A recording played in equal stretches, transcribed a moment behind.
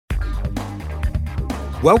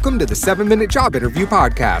Welcome to the 7-Minute Job Interview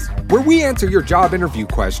Podcast, where we answer your job interview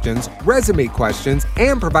questions, resume questions,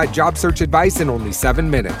 and provide job search advice in only 7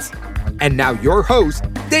 minutes. And now your host,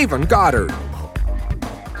 Davon Goddard.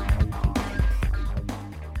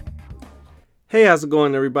 Hey, how's it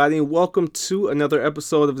going, everybody? And welcome to another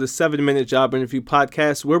episode of the 7-Minute Job Interview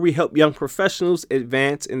Podcast, where we help young professionals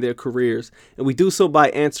advance in their careers. And we do so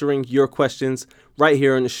by answering your questions right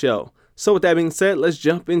here on the show. So with that being said, let's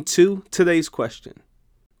jump into today's question.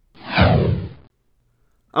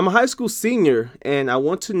 I'm a high school senior, and I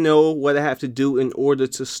want to know what I have to do in order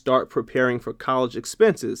to start preparing for college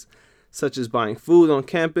expenses, such as buying food on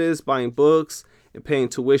campus, buying books, and paying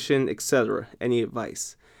tuition, etc. Any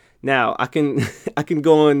advice? Now, I can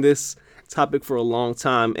go on this topic for a long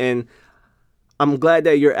time, and I'm glad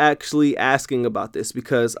that you're actually asking about this,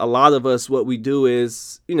 because a lot of us, what we do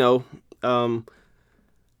is,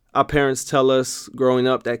 our parents tell us growing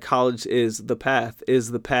up that college is the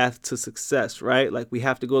path to success, right? Like, we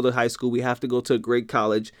have to go to high school, we have to go to a great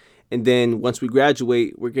college, and then once we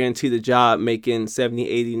graduate, we're guaranteed a job making $70,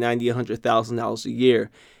 $80, $90, $100,000 a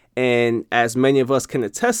year. And as many of us can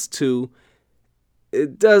attest to,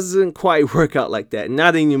 it doesn't quite work out like that.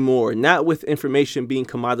 Not anymore. Not with information being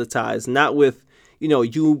commoditized. Not with,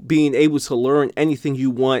 you being able to learn anything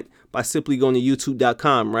you want by simply going to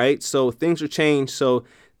youtube.com, right? So things are changed. So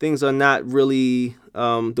things are not really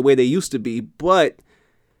the way they used to be. But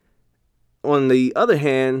on the other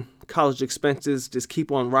hand, college expenses just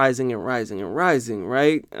keep on rising and rising and rising,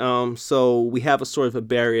 right? So we have a sort of a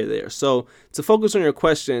barrier there. So to focus on your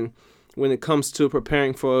question, when it comes to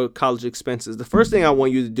preparing for college expenses, the first thing I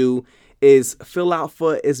want you to do is fill out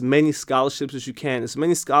for as many scholarships as you can, as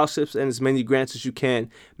many scholarships and as many grants as you can.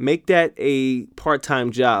 Make that a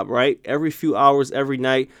part-time job, right? Every few hours, every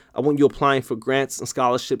night, I want you applying for grants and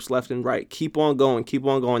scholarships left and right. Keep on going.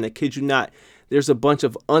 I kid you not. There's a bunch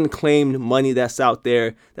of unclaimed money that's out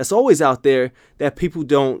there, that's always out there, that people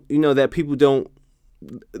don't,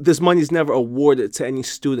 this money is never awarded to any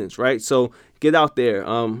students, right? So get out there.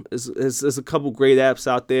 There's a couple great apps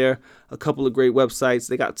out there, a couple of great websites.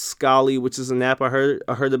 They got Scholly, which is an app I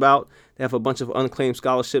heard about. They have a bunch of unclaimed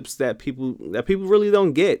scholarships that people really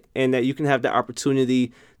don't get, and that you can have the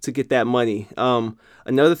opportunity to get that money.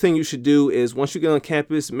 Another thing you should do is, once you get on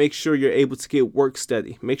campus, make sure you're able to get work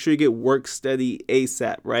study. Make sure you get work study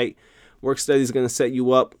ASAP, right? Work study is going to set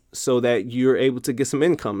you up so that you're able to get some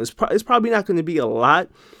income. It's probably not going to be a lot,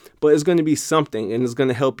 but it's going to be something, and it's going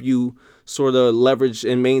to help you sort of leverage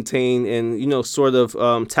and maintain and,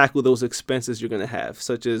 tackle those expenses you're going to have,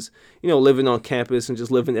 such as, living on campus and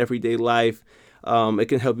just living everyday life. It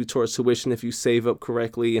can help you towards tuition if you save up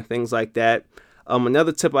correctly and things like that.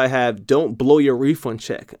 Another tip I have, don't blow your refund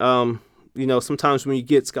check. Sometimes when you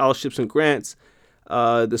get scholarships and grants,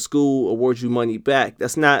 the school awards you money back.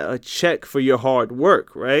 That's not a check for your hard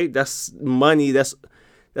work, right? That's money. That's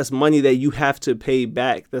money that you have to pay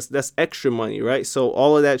back. That's extra money, right? So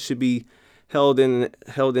all of that should be held in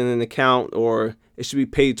an account, or it should be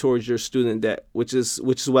paid towards your student debt, which is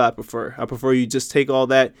what I prefer. I prefer you just take all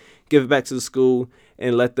that, give it back to the school,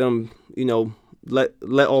 and let them,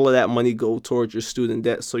 let all of that money go towards your student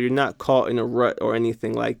debt, so you're not caught in a rut or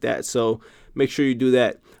anything like that. So make sure you do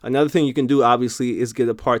that. Another thing you can do, obviously, is get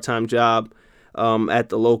a part-time job at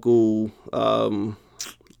the local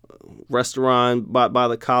restaurant by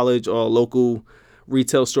the college, or a local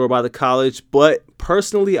retail store by the college. But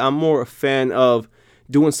personally, I'm more a fan of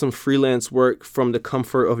doing some freelance work from the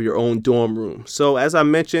comfort of your own dorm room. So as I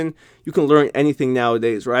mentioned, you can learn anything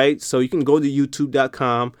nowadays, right? So you can go to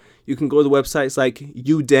youtube.com. You can go to websites like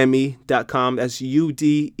udemy.com. That's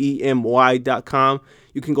udemy.com.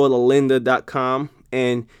 You can go to lynda.com,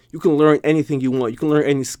 and you can learn anything you want. You can learn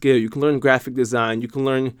any skill. You can learn graphic design. You can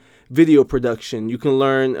learn video production. You can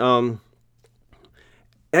learn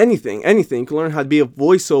anything. You can learn how to be a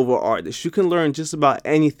voiceover artist. You can learn just about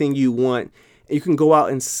anything you want. And you can go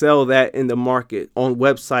out and sell that in the market on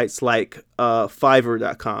websites like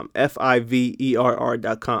Fiverr.com,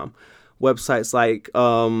 Fiverr.com. Websites like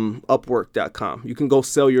Upwork.com. You can go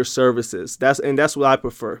sell your services. That's what I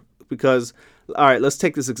prefer, because, all right, let's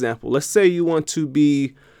take this example. Let's say you want to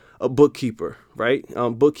be a bookkeeper, right?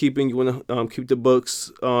 Bookkeeping, you want to keep the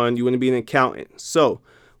books on, you want to be an accountant. So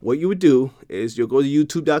what you would do is you'll go to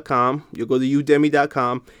youtube.com, you'll go to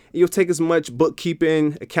udemy.com, and you'll take as much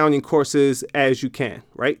bookkeeping, accounting courses as you can,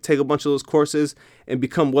 right? Take a bunch of those courses and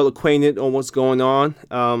become well acquainted on what's going on.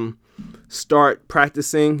 Start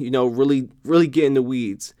practicing, really, really get in the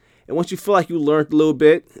weeds. And once you feel like you learned a little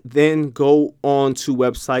bit, then go on to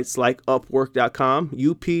websites like upwork.com,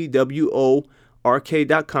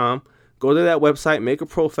 upwork.com. Go to that website, make a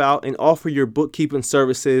profile, and offer your bookkeeping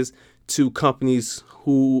services to companies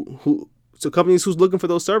who's looking for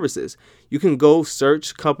those services. You can go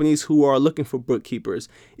search companies who are looking for bookkeepers.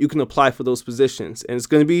 You can apply for those positions, and it's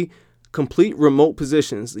going to be complete remote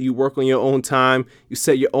positions. You work on your own time, you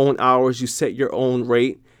set your own hours, you set your own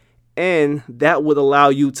rate, and that would allow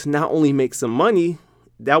you to not only make some money,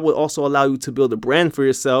 that would also allow you to build a brand for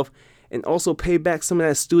yourself and also pay back some of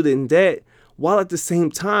that student debt, while at the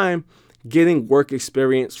same time getting work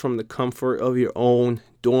experience from the comfort of your own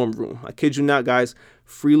dorm room. I kid you not, guys.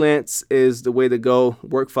 Freelance is the way to go.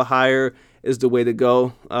 Work for hire is the way to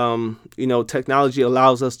go. Technology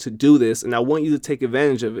allows us to do this, and I want you to take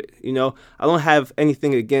advantage of it. I don't have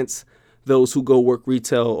anything against those who go work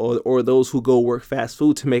retail or those who go work fast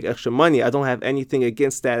food to make extra money. I don't have anything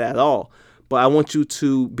against that at all. But I want you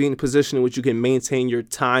to be in a position in which you can maintain your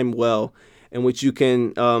time well, in which you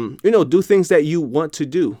can, do things that you want to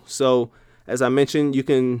do. So, as I mentioned, you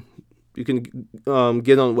can get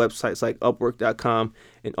on websites like Upwork.com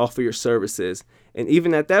and offer your services. And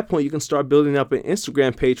even at that point, you can start building up an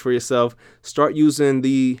Instagram page for yourself. Start using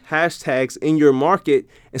the hashtags in your market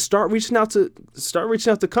and start reaching out to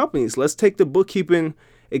companies. Let's take the bookkeeping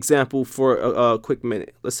example for a quick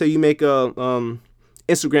minute. Let's say you make a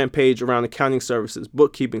Instagram page around accounting services,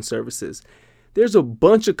 bookkeeping services. There's a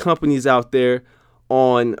bunch of companies out there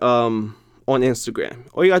on Instagram.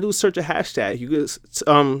 All you gotta do is search a hashtag. You can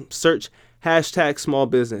search hashtag small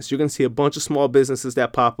business. You're gonna see a bunch of small businesses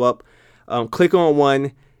that pop up. Click on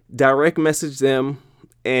one, direct message them,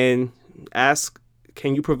 and ask,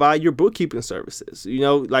 can you provide your bookkeeping services?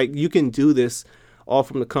 You can do this all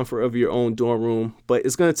from the comfort of your own dorm room, but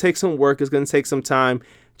it's gonna take some work. It's gonna take some time.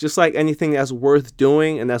 Just like anything that's worth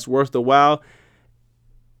doing and that's worth the while,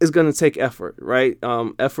 is going to take effort, right?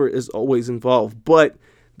 Effort is always involved. But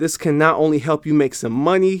this can not only help you make some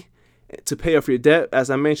money to pay off your debt, as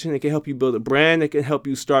I mentioned, it can help you build a brand. It can help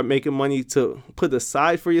you start making money to put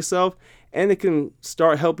aside for yourself. And it can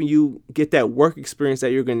start helping you get that work experience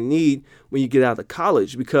that you're going to need when you get out of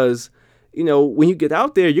college. Because, when you get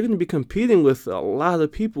out there, you're going to be competing with a lot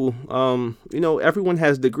of people. Everyone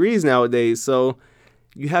has degrees nowadays. So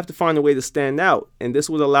you have to find a way to stand out, and this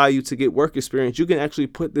would allow you to get work experience. You can actually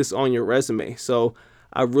put this on your resume. So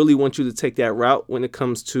I really want you to take that route when it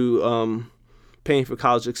comes to paying for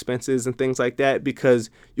college expenses and things like that, because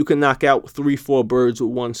you can knock out 3-4 birds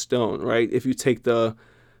with one stone, right? If you take the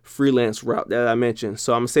freelance route that I mentioned.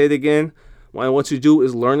 So I'm going to say it again. What I want you to do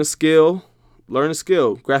is learn a skill,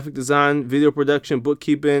 graphic design, video production,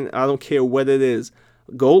 bookkeeping. I don't care what it is.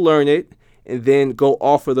 Go learn it. And then go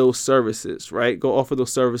offer those services, right? Go offer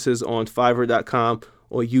those services on Fiverr.com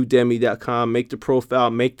or Udemy.com. Make the profile,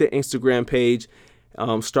 make the Instagram page,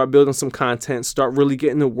 start building some content, start really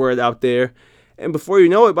getting the word out there. And before you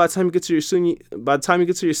know it, by the time you get to your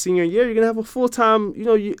senior year, you're gonna have a full-time.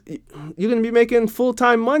 You're gonna be making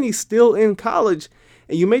full-time money still in college,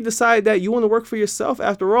 and you may decide that you want to work for yourself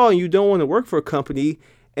after all, and you don't want to work for a company,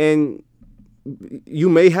 and you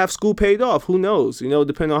may have school paid off. Who knows?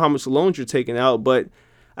 Depending on how much loans you're taking out. But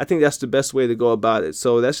I think that's the best way to go about it.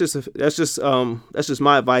 So that's just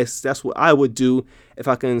my advice. That's what I would do if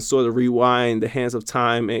I can sort of rewind the hands of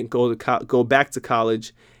time and go back to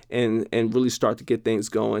college and really start to get things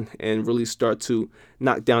going and really start to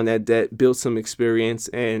knock down that debt, build some experience,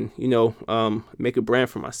 and make a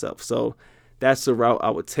brand for myself. So that's the route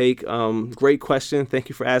I would take. Great question. Thank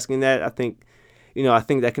you for asking that. I think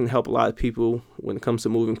that can help a lot of people when it comes to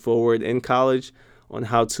moving forward in college on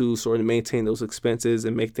how to sort of maintain those expenses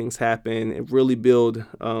and make things happen and really build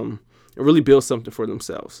something for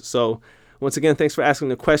themselves. So once again, thanks for asking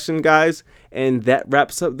the question, guys. And that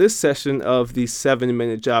wraps up this session of the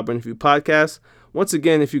 7-Minute Job Interview Podcast. Once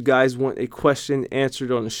again, if you guys want a question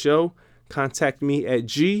answered on the show, contact me at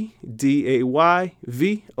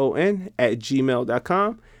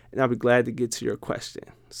gdayvon@gmail.com, and I'll be glad to get to your question.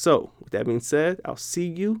 So, with that being said, I'll see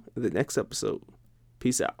you in the next episode.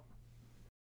 Peace out.